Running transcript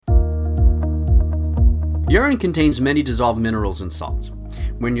Urine contains many dissolved minerals and salts.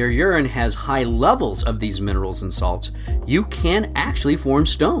 When your urine has high levels of these minerals and salts, you can actually form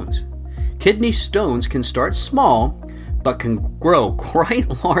stones. Kidney stones can start small, but can grow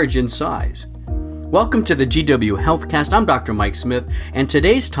quite large in size. Welcome to the GW Healthcast. I'm Dr. Mike Smith, and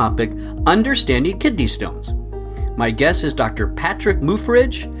today's topic, understanding kidney stones. My guest is Dr. Patrick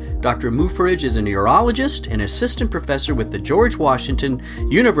Mufarij. Dr. Mufarij is a neurologist and assistant professor with the George Washington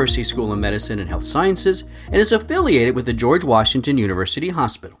University School of Medicine and Health Sciences and is affiliated with the George Washington University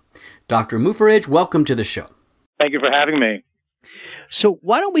Hospital. Dr. Mufarij, welcome to the show. Thank you for having me. So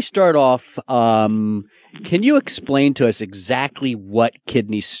why don't we start off, can you explain to us exactly what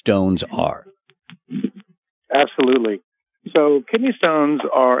kidney stones are? Absolutely. So kidney stones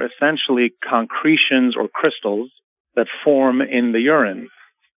are essentially concretions or crystals that form in the urine.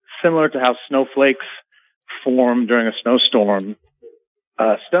 Similar to how snowflakes form during a snowstorm,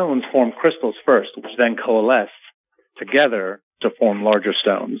 stones form crystals first, which then coalesce together to form larger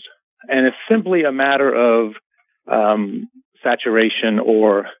stones. And it's simply a matter of saturation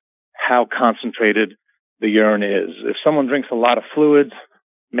or how concentrated the urine is. If someone drinks a lot of fluids,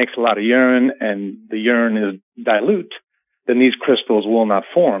 makes a lot of urine, and the urine is dilute, then these crystals will not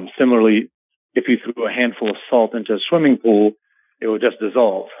form. Similarly, if you threw a handful of salt into a swimming pool, it would just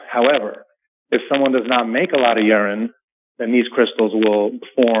dissolve. However, if someone does not make a lot of urine, then these crystals will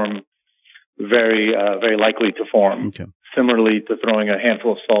form very likely to form. Okay. Similarly to throwing a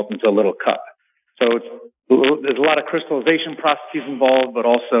handful of salt into a little cup. So there's a lot of crystallization processes involved, but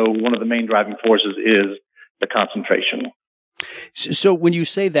also one of the main driving forces is the concentration. So when you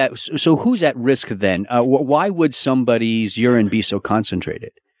say that, so who's at risk then? Why would somebody's urine be so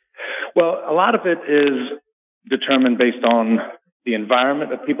concentrated? Well, a lot of it is determined based on the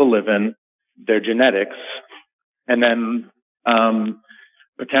environment that people live in, their genetics, and then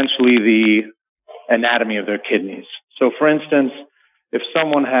potentially the anatomy of their kidneys. So, for instance, if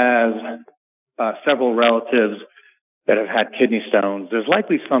someone has several relatives that have had kidney stones, there's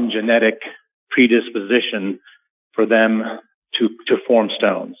likely some genetic predisposition for them to form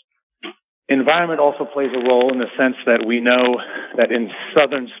stones. Environment also plays a role in the sense that we know that in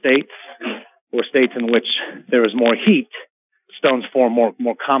southern states or states in which there is more heat, stones form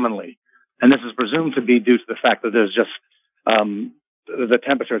more commonly. And this is presumed to be due to the fact that there's just the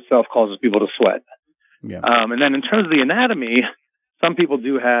temperature itself causes people to sweat. Yeah. And then in terms of the anatomy, some people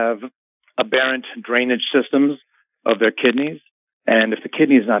do have aberrant drainage systems of their kidneys. And if the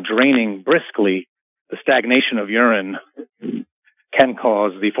kidney is not draining briskly, the stagnation of urine can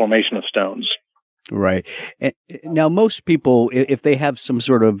cause the formation of stones. Right. And now, most people, if they have some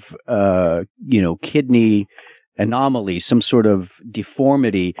sort of, kidney anomaly, some sort of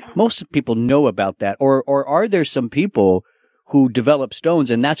deformity, most people know about that. Or are there some people who develop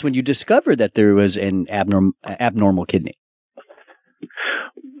stones, and that's when you discover that there was an abnormal kidney?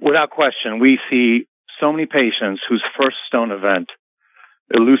 Without question, we see so many patients whose first stone event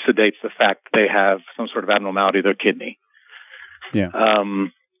elucidates the fact that they have some sort of abnormality of their kidney. Yeah.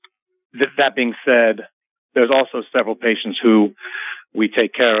 That being said, there's also several patients who we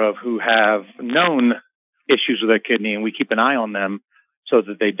take care of who have known issues with their kidney, and we keep an eye on them so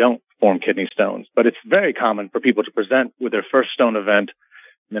that they don't form kidney stones. But it's very common for people to present with their first stone event,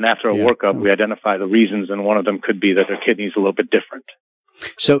 and then after a workup, we identify the reasons, and one of them could be that their kidney is a little bit different.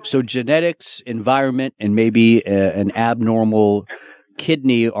 So genetics, environment, and maybe an abnormal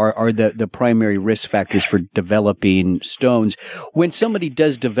kidney are the primary risk factors for developing stones. When somebody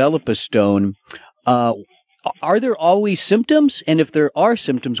does develop a stone, are there always symptoms? And if there are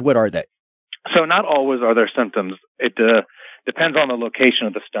symptoms, what are they? So not always are there symptoms. It depends on the location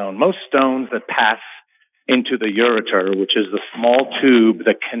of the stone. Most stones that pass into the ureter, which is the small tube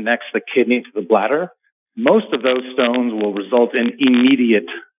that connects the kidney to the bladder, most of those stones will result in immediate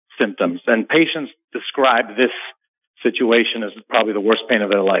symptoms. And patients describe this situation as probably the worst pain of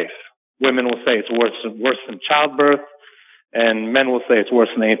their life. Women will say it's worse than childbirth, and men will say it's worse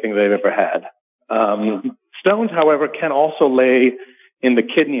than anything they've ever had. Stones, however, can also lay in the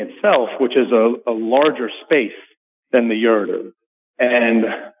kidney itself, which is a larger space than the ureter. And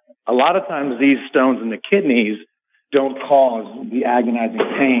a lot of times these stones in the kidneys don't cause the agonizing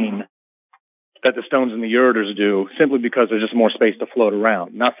pain that the stones in the ureters do, simply because there's just more space to float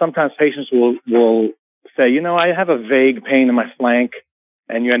around. Now, sometimes patients will say, I have a vague pain in my flank,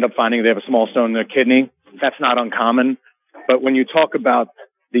 and you end up finding they have a small stone in their kidney. That's not uncommon. But when you talk about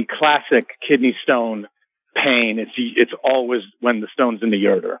the classic kidney stone pain, it's always when the stone's in the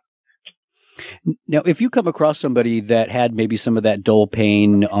ureter. Now, if you come across somebody that had maybe some of that dull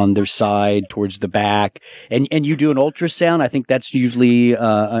pain on their side towards the back, and you do an ultrasound, I think that's usually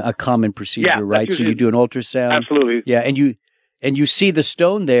a common procedure, right? So you do an ultrasound, absolutely, yeah, and you see the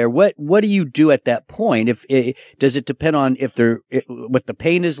stone there. What do you do at that point? Does it depend on what the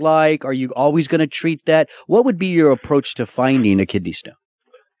pain is like? Are you always going to treat that? What would be your approach to finding a kidney stone?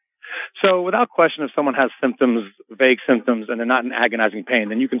 So without question, if someone has symptoms, vague symptoms, and they're not in agonizing pain,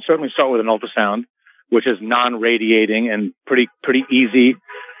 then you can certainly start with an ultrasound, which is non-radiating and pretty easy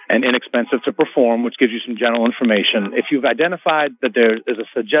and inexpensive to perform, which gives you some general information. If you've identified that there is a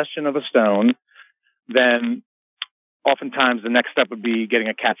suggestion of a stone, then oftentimes the next step would be getting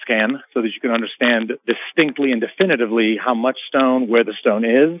a CAT scan so that you can understand distinctly and definitively how much stone, where the stone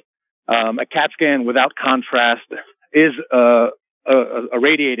is. A CAT scan without contrast is a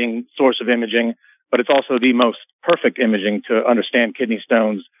radiating source of imaging, but it's also the most perfect imaging to understand kidney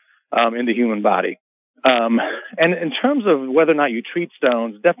stones in the human body. And in terms of whether or not you treat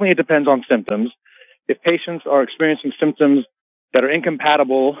stones, definitely it depends on symptoms. If patients are experiencing symptoms that are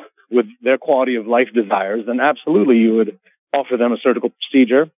incompatible with their quality of life desires, then absolutely you would offer them a surgical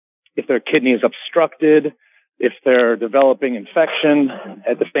procedure. If their kidney is obstructed, if they're developing infection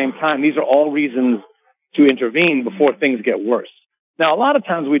at the same time, these are all reasons to intervene before things get worse. Now, a lot of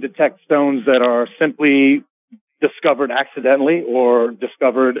times we detect stones that are simply discovered accidentally or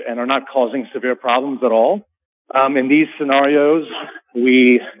discovered and are not causing severe problems at all. In these scenarios,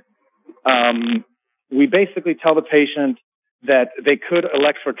 we basically tell the patient that they could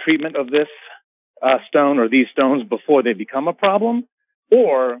elect for treatment of this stone or these stones before they become a problem.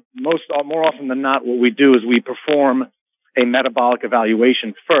 Or more often than not, what we do is we perform a metabolic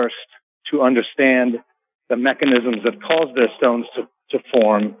evaluation first to understand the mechanisms that cause their stones to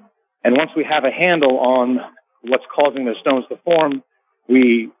form. And once we have a handle on what's causing their stones to form,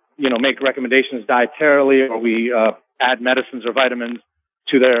 we, make recommendations dietarily, or we add medicines or vitamins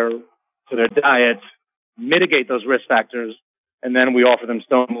to their diet, mitigate those risk factors, and then we offer them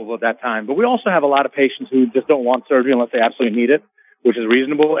stone removal at that time. But we also have a lot of patients who just don't want surgery unless they absolutely need it, which is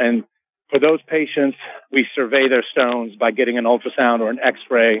reasonable. And for those patients, we survey their stones by getting an ultrasound or an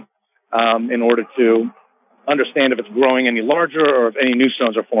X-ray in order to understand if it's growing any larger or if any new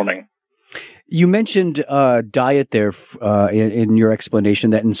stones are forming. You mentioned diet there in your explanation,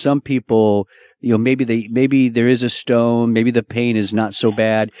 that in some people, maybe there is a stone, maybe the pain is not so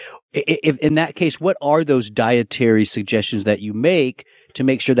bad. If in that case, what are those dietary suggestions that you make to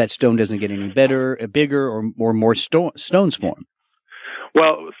make sure that stone doesn't get any bigger, or more stones form?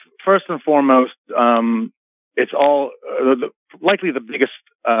 Well, first and foremost, it's all likely the biggest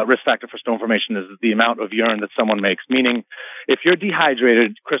risk factor for stone formation is the amount of urine that someone makes. Meaning, if you're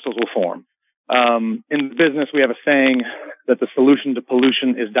dehydrated, crystals will form. In the business, we have a saying that the solution to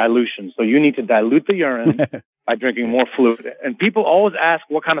pollution is dilution. So you need to dilute the urine by drinking more fluid. And people always ask,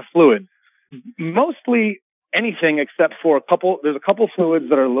 what kind of fluid? Mostly anything except for there's a couple fluids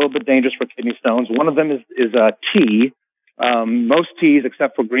that are a little bit dangerous for kidney stones. One of them is tea. Most teas,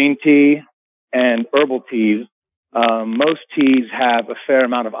 except for green tea and herbal teas, most teas have a fair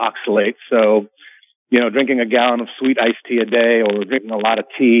amount of oxalate. So, drinking a gallon of sweet iced tea a day or drinking a lot of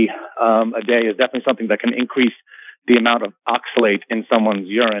tea a day is definitely something that can increase the amount of oxalate in someone's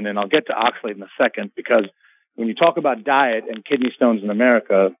urine. And I'll get to oxalate in a second, because when you talk about diet and kidney stones in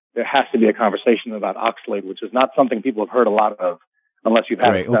America, there has to be a conversation about oxalate, which is not something people have heard a lot of unless you've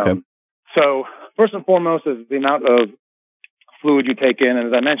had a stone. Okay. So first and foremost is the amount of fluid you take in. And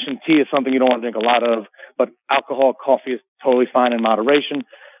as I mentioned, tea is something you don't want to drink a lot of, but alcohol, coffee is totally fine in moderation.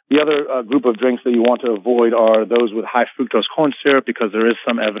 The other group of drinks that you want to avoid are those with high fructose corn syrup, because there is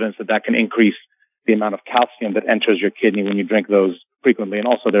some evidence that can increase the amount of calcium that enters your kidney when you drink those frequently. And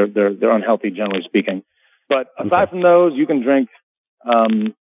also they're unhealthy, generally speaking. But aside from those, you can drink,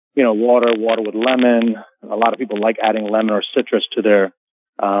 water with lemon. A lot of people like adding lemon or citrus to their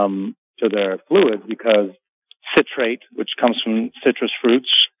fluids, because citrate, which comes from citrus fruits,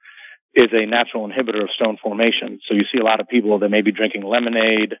 is a natural inhibitor of stone formation. So you see a lot of people that may be drinking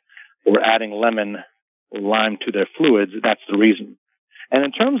lemonade or adding lemon or lime to their fluids. That's the reason. And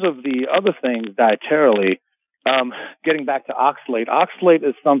in terms of the other things dietarily, getting back to oxalate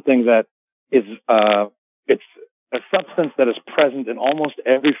is something that is it's a substance that is present in almost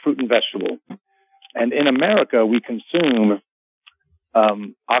every fruit and vegetable. And in America, we consume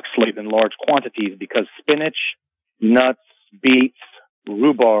oxalate in large quantities because spinach, nuts, beets,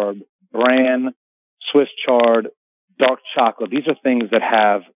 rhubarb, bran, Swiss chard, dark chocolate, these are things that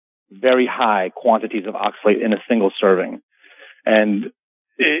have very high quantities of oxalate in a single serving. And,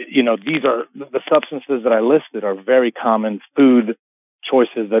 these are the substances that I listed are very common food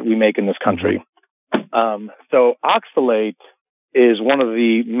choices that we make in this country. So oxalate is one of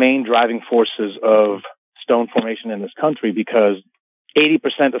the main driving forces of stone formation in this country because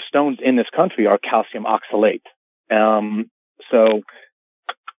 80% of stones in this country are calcium oxalate. So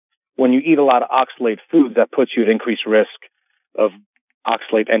when you eat a lot of oxalate foods, that puts you at increased risk of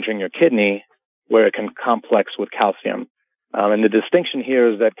oxalate entering your kidney, where it can complex with calcium. And the distinction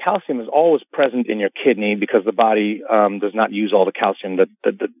here is that calcium is always present in your kidney because the body does not use all the calcium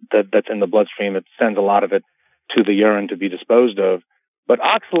that's in the bloodstream. It sends a lot of it to the urine to be disposed of. But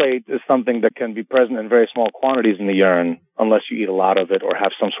oxalate is something that can be present in very small quantities in the urine unless you eat a lot of it or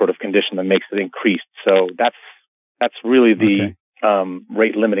have some sort of condition that makes it increased. So that's really the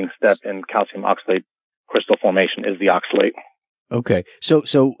rate limiting step in calcium oxalate crystal formation is the oxalate. Okay.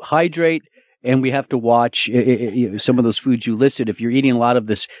 So hydrate, and we have to watch some of those foods you listed. If you're eating a lot of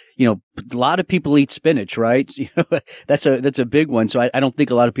this, a lot of people eat spinach, right? That's a big one. So I don't think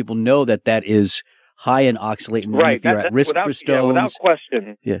a lot of people know that is high in oxalate. And right. If you're at risk for stones. Yeah, without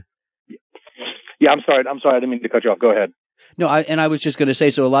question. Yeah. Yeah, I'm sorry. I didn't mean to cut you off. Go ahead. No, I was just going to say,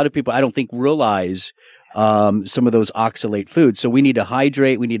 so a lot of people, I don't think, realize some of those oxalate foods. So we need to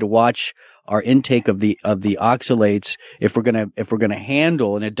hydrate. We need to watch our intake of the oxalates if we're gonna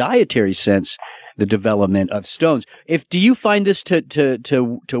handle in a dietary sense the development of stones. Do you find this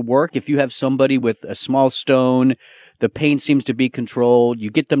to work? If you have somebody with a small stone, the pain seems to be controlled. You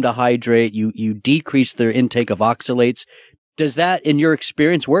get them to hydrate. You decrease their intake of oxalates. Does that, in your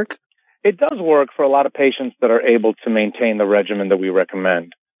experience, work? It does work for a lot of patients that are able to maintain the regimen that we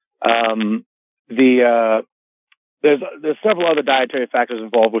recommend. There's several other dietary factors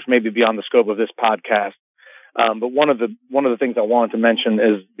involved, which may be beyond the scope of this podcast. But one of the things I wanted to mention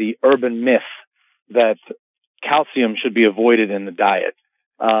is the urban myth that calcium should be avoided in the diet.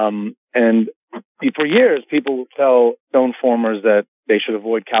 And for years, people would tell stone formers that they should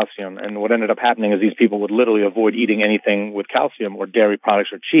avoid calcium. And what ended up happening is these people would literally avoid eating anything with calcium or dairy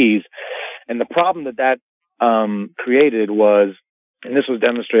products or cheese. And the problem that created was, and this was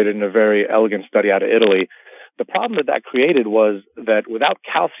demonstrated in a very elegant study out of Italy, the problem that created was that without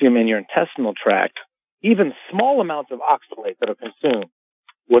calcium in your intestinal tract, even small amounts of oxalate that are consumed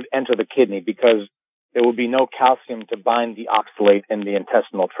would enter the kidney because there would be no calcium to bind the oxalate in the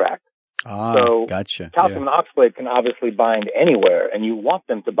intestinal tract. So gotcha. Calcium and oxalate can obviously bind anywhere, and you want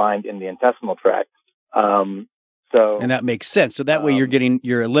them to bind in the intestinal tract. And that makes sense. So that way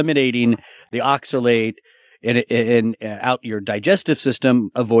you're eliminating the oxalate and out your digestive system,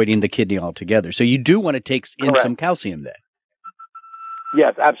 avoiding the kidney altogether. So you do want to take in some calcium there.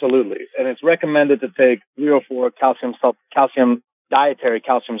 Yes, absolutely. And it's recommended to take 3 or 4 dietary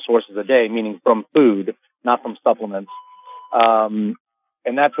calcium sources a day, meaning from food, not from supplements.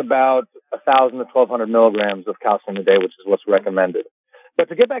 And that's about 1,000 to 1,200 milligrams of calcium a day, which is what's recommended. But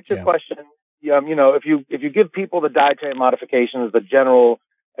to get back to your question, if you give people the dietary modifications, the general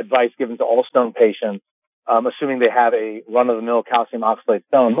advice given to all stone patients, assuming they have a run-of-the-mill calcium oxalate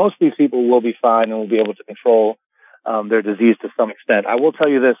stone, most of these people will be fine and will be able to control their disease to some extent. I will tell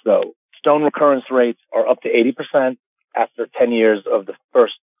you this, though. Stone recurrence rates are up to 80% after 10 years of the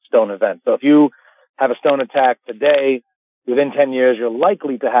first stone event. So if you have a stone attack today, within 10 years, you're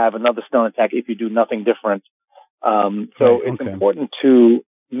likely to have another stone attack if you do nothing different. It's important to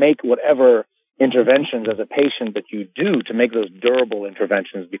make whatever interventions as a patient that you do to make those durable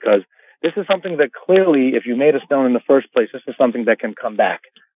interventions, because this is something that clearly, if you made a stone in the first place, this is something that can come back.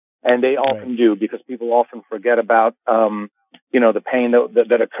 And they often do, because people often forget about, the pain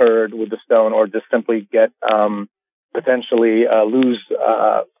that occurred with the stone, or just simply get, potentially, lose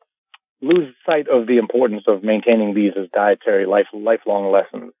sight of the importance of maintaining these as dietary lifelong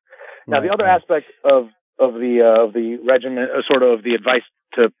lessons. Now, the other aspect of the regimen, sort of the advice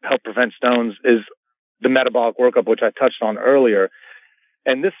to help prevent stones, is the metabolic workup, which I touched on earlier.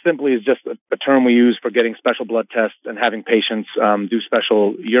 And this simply is just a term we use for getting special blood tests and having patients do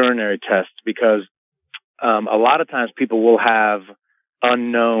special urinary tests, because a lot of times people will have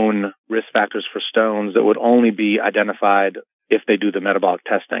unknown risk factors for stones that would only be identified if they do the metabolic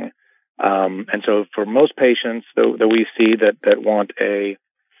testing. And so for most patients that we see that want a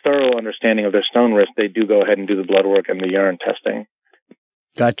thorough understanding of their stone risk, they do go ahead and do the blood work and the urine testing.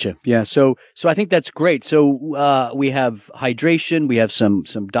 Gotcha. Yeah. So I think that's great. So we have hydration. We have some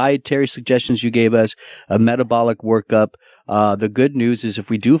dietary suggestions you gave us, a metabolic workup. The good news is if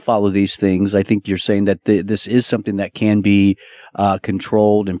we do follow these things, I think you're saying that this is something that can be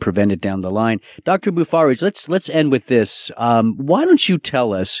controlled and prevented down the line. Dr. Mufarij, let's end with this. Why don't you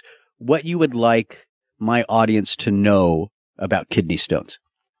tell us what you would like my audience to know about kidney stones?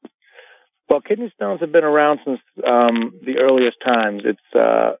 Well, kidney stones have been around since the earliest times.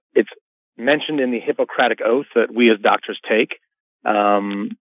 It's mentioned in the Hippocratic Oath that we as doctors take.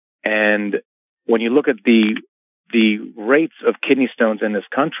 And when you look at the rates of kidney stones in this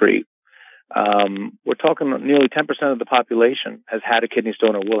country, we're talking nearly 10% of the population has had a kidney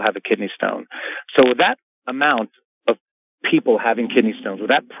stone or will have a kidney stone. So with that amount of people having kidney stones, with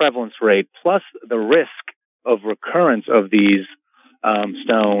that prevalence rate, plus the risk of recurrence of these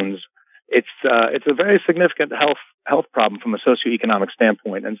stones, it's a very significant health problem from a socioeconomic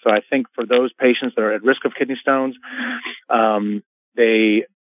standpoint. And so I think for those patients that are at risk of kidney stones, they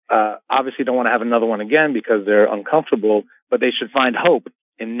obviously don't want to have another one again because they're uncomfortable, but they should find hope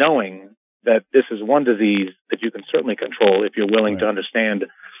in knowing that this is one disease that you can certainly control if you're willing to understand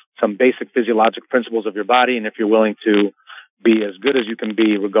some basic physiologic principles of your body and if you're willing to be as good as you can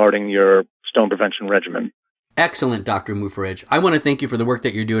be regarding your stone prevention regimen. Excellent, Dr. Mufraj. I want to thank you for the work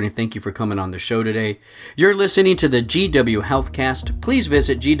that you're doing and thank you for coming on the show today. You're listening to the GW Healthcast. Please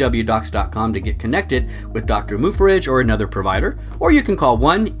visit gwdocs.com to get connected with Dr. Mufraj or another provider, or you can call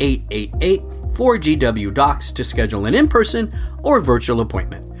 1-888-4GW-DOCS to schedule an in-person or virtual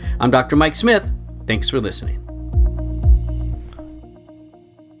appointment. I'm Dr. Mike Smith. Thanks for listening.